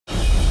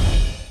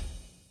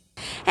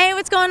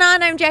going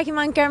on? I'm Jackie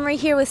Montgomery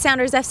here with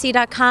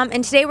SoundersFC.com,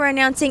 and today we're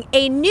announcing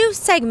a new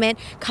segment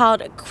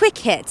called Quick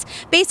Hits.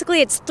 Basically,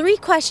 it's 3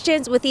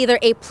 questions with either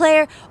a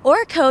player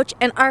or a coach,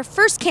 and our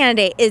first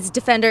candidate is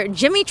defender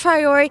Djimi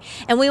Traore,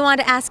 and we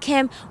want to ask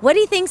him what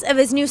he thinks of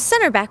his new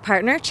center back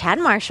partner, Chad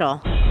Marshall.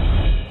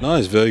 No,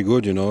 it's very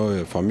good, you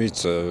know. For me,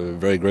 it's a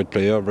very great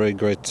player, very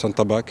great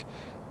center back.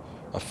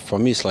 For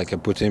me, it's like I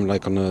put him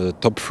like on the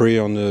top 3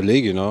 on the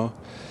league, you know.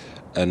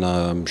 And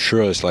I'm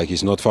sure it's like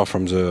he's not far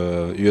from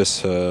the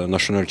US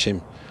national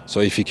team. So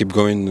if he keeps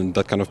going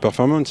that kind of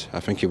performance, I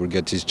think he will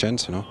get his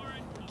chance, you know.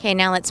 Okay,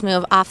 now let's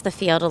move off the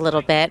field a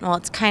little bit. Well,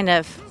 it's kind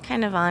of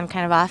on,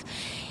 kind of off.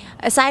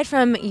 Aside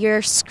from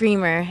your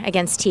screamer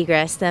against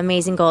Tigres, the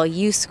amazing goal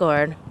you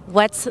scored,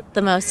 what's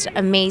the most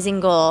amazing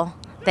goal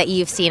that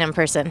you've seen in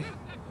person?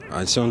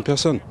 I see in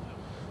person.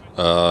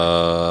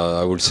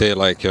 I would say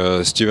like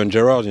Steven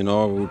Gerrard, you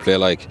know, we play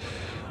like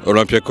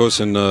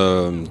Olympiacos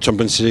in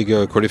Champions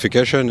League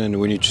qualification, and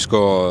we need to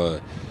score,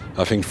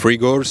 I think, 3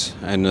 goals.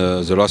 And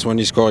the last one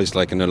he scored is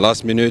like in the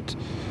last minute,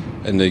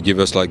 and they give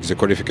us like the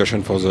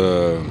qualification for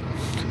the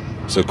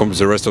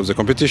rest of the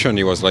competition.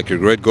 It was like a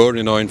great goal,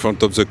 you know, in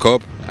front of the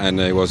cup, and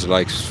it was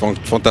like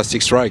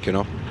fantastic strike, you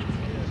know.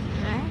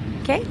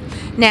 Okay.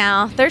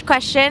 Now, third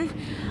question.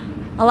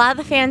 A lot of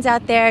the fans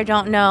out there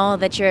don't know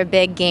that you're a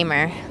big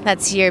gamer.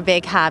 That's your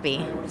big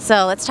hobby.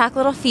 So let's talk a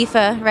little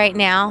FIFA right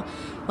now.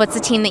 What's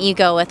the team that you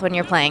go with when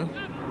you're playing?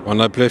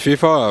 When I play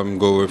FIFA, I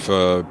go with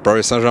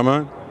Paris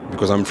Saint-Germain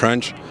because I'm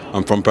French.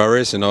 I'm from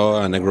Paris, you know,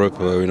 and I grew up,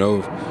 you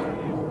know,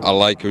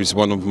 it's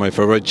one of my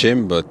favorite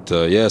teams. But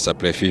yes, I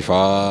play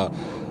FIFA.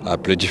 I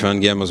play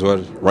different games as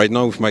well. Right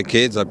now with my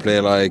kids, I play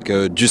like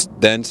Just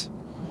Dance,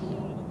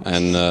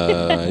 and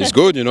it's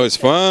good, you know, it's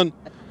fun.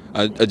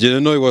 I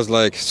didn't know it was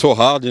like so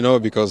hard, you know,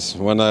 because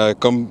when I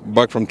come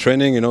back from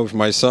training, you know, with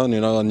my son,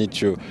 you know, I need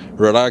to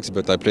relax.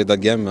 But I played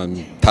that game,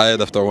 I'm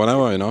tired after 1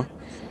 hour, you know.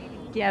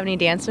 Do you have any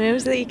dance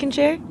moves that you can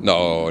share?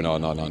 No.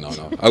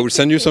 I will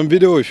send you some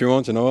video if you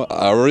want, you know.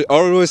 I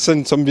always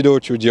send some video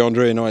to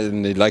DeAndre, you know,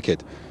 and they like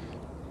it.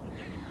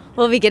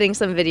 We'll be getting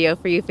some video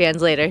for you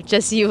fans later.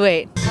 Just you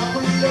wait.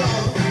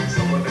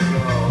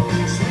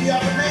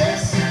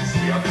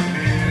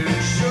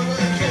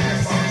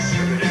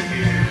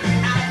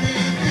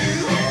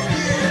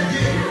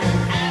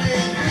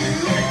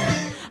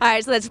 All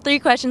right, so that's 3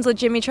 questions with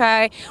Djimi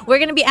Traore. We're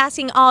going to be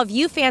asking all of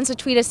you fans to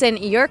tweet us in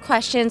your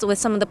questions with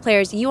some of the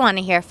players you want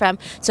to hear from.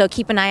 So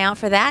keep an eye out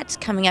for that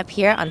coming up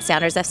here on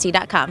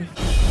SoundersFC.com.